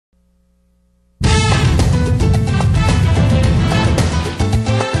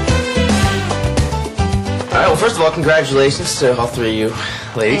of all, congratulations to all three of you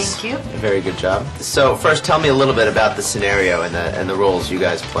ladies. Thank you. Very good job. So first, tell me a little bit about the scenario and the roles you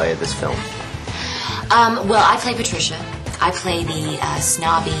guys play in this film. Well, I play Patricia. I play the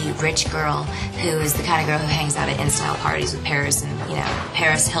snobby rich girl who is the kind of girl who hangs out at in-style parties with Paris and, you know,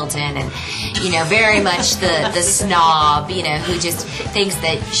 Paris Hilton and, you know, very much the snob, you know, who just thinks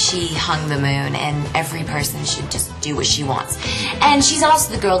that she hung the moon and every person should just do what she wants. And she's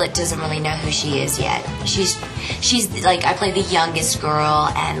also the girl that doesn't really know who she is yet. She's like, I play the youngest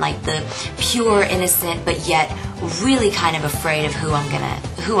girl and like the pure innocent but yet really kind of afraid of who I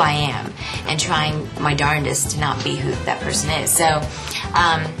am and trying my darndest to not be who that person is. So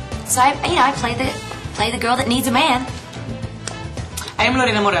I play the girl that needs a man. I am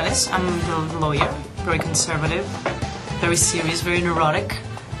Lorena Morales. I'm the lawyer, very conservative, very serious, very neurotic.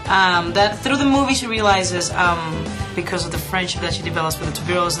 That through the movie she realizes, because of the friendship that she develops with the two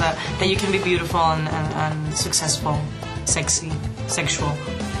girls, that you can be beautiful and successful, sexy, sexual,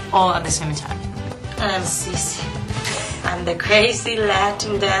 all at the same time. I'm Cici. I'm the crazy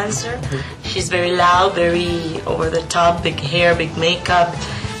Latin dancer. She's very loud, very over the top, big hair, big makeup,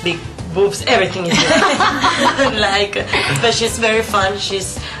 big boobs, everything is but she's very fun.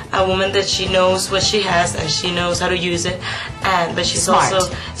 She's a woman that she knows what she has and she knows how to use it. But she's also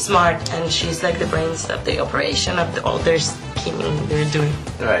smart, and she's like the brains of the operation of all their scheming they're doing.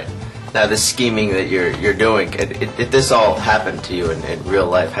 Right. Now, the scheming that you're doing, if this all happened to you in real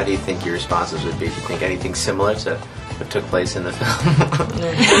life, how do you think your responses would be? Do you think anything similar to what took place in the film?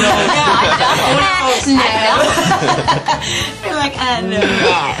 No. You're like, no.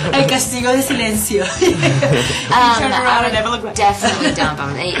 El castigo de silencio. Turn around and never look back. Definitely dump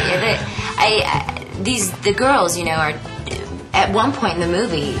them. The girls, you know, are at one point in the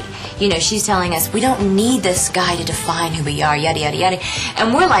movie, you know, she's telling us we don't need this guy to define who we are, yada yada yada,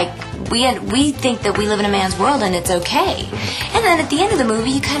 and we're like, we think that we live in a man's world and it's okay. And then at the end of the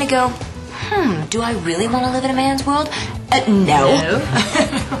movie, you kind of go, do I really want to live in a man's world? No.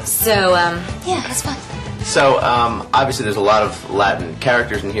 So yeah, it's fun. So obviously, there's a lot of Latin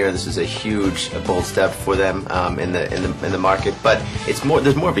characters in here. This is a huge, bold step for them in the market. But there's more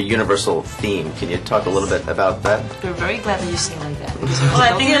of a universal theme. Can you talk a little bit about that? We're very glad that you sing like that. Well,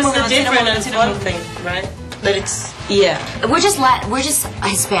 I think that's the different and fun thing, right? That it's we're just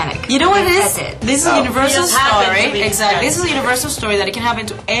Hispanic. You know what it is? That's it. This is a universal story. Exactly. This is a universal story that it can happen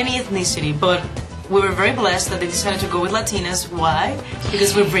to any ethnicity, but we were very blessed that they decided to go with Latinas. Why?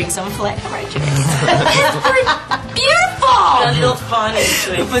 Because we bring some flavor to it. Beautiful! A little fun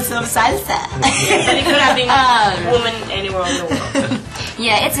into it. Put some salsa. And it could have been a woman anywhere in the world.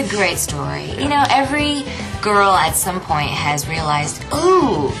 Yeah, it's a great story. You know, every girl at some point has realized,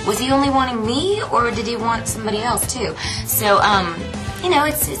 ooh, was he only wanting me, or did he want somebody else too? So, you know,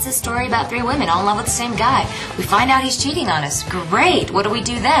 it's a story about three women all in love with the same guy. We find out he's cheating on us. Great. What do we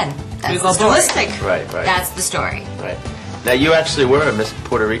do then? We go ballistic. Right. That's the story. Right. Now, you actually were a Miss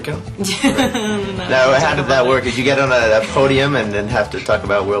Puerto Rico? Now, how did that work? Did you get on a podium and then have to talk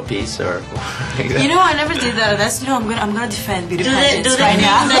about world peace, or? You know, I never did that. That's, you know, I'm gonna defend beauty pageants right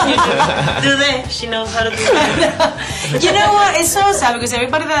now. Do they? She knows how to do that. You know what? It's so sad because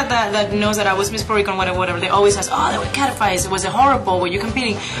everybody that knows that I was Miss Puerto Rico and whatever, they always ask, oh, they were catfights. It was a horror bowl where you're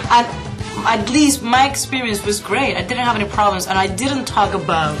competing. And at least my experience was great. I didn't have any problems, and I didn't talk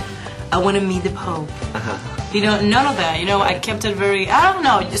about I want to meet the Pope. You know, none of that. You know, I kept it very, I don't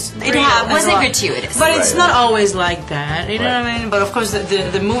know, just it wasn't gratuitous. But it's not always like that. You know what I mean? But of course,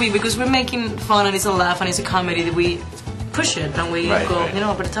 the movie, because we're making fun and it's a laugh and it's a comedy, that we push it and we go, you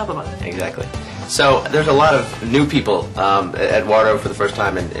know, over the top about it. Exactly. So there's a lot of new people. Eduardo for the first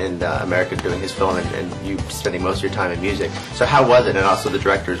time in America doing his film, and you spending most of your time in music. So how was it, and also the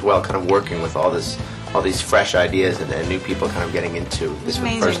director as well, kind of working with all these fresh ideas and new people kind of getting into this for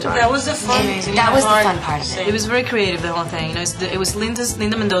the first time? That was the fun. That was the fun part of it. It was very creative, the whole thing. You know, it was Linda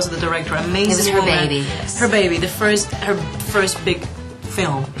Mendoza, the director, amazing. It was her woman. baby. Her baby, her first big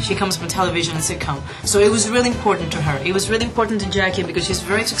film. She comes from television and sitcom, so it was really important to her. It was really important to Jaci because she's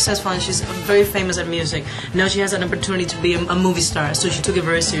very successful and she's very famous at music. Now she has an opportunity to be a movie star, so she took it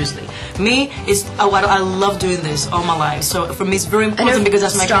very seriously. Me, I love doing this all my life, so for me it's very important because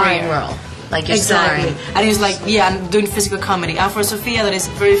that's my career. Role. Like you're exactly. starring. And he was like, yeah, I'm doing physical comedy. And for Sofia, that is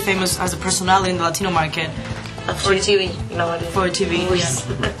very famous as a personality in the Latino market. For TV, nowadays. For TV, yeah.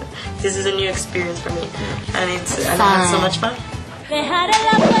 This is a new experience for me, and I had so much fun. Do you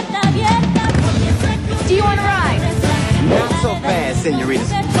want to ride? Not so fast,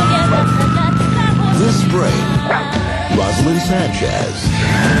 senoritas. This spring, Roselyn Sanchez,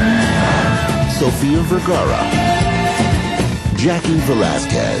 Sofia Vergara, Jaci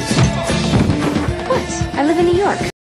Velasquez. What? I live in New York.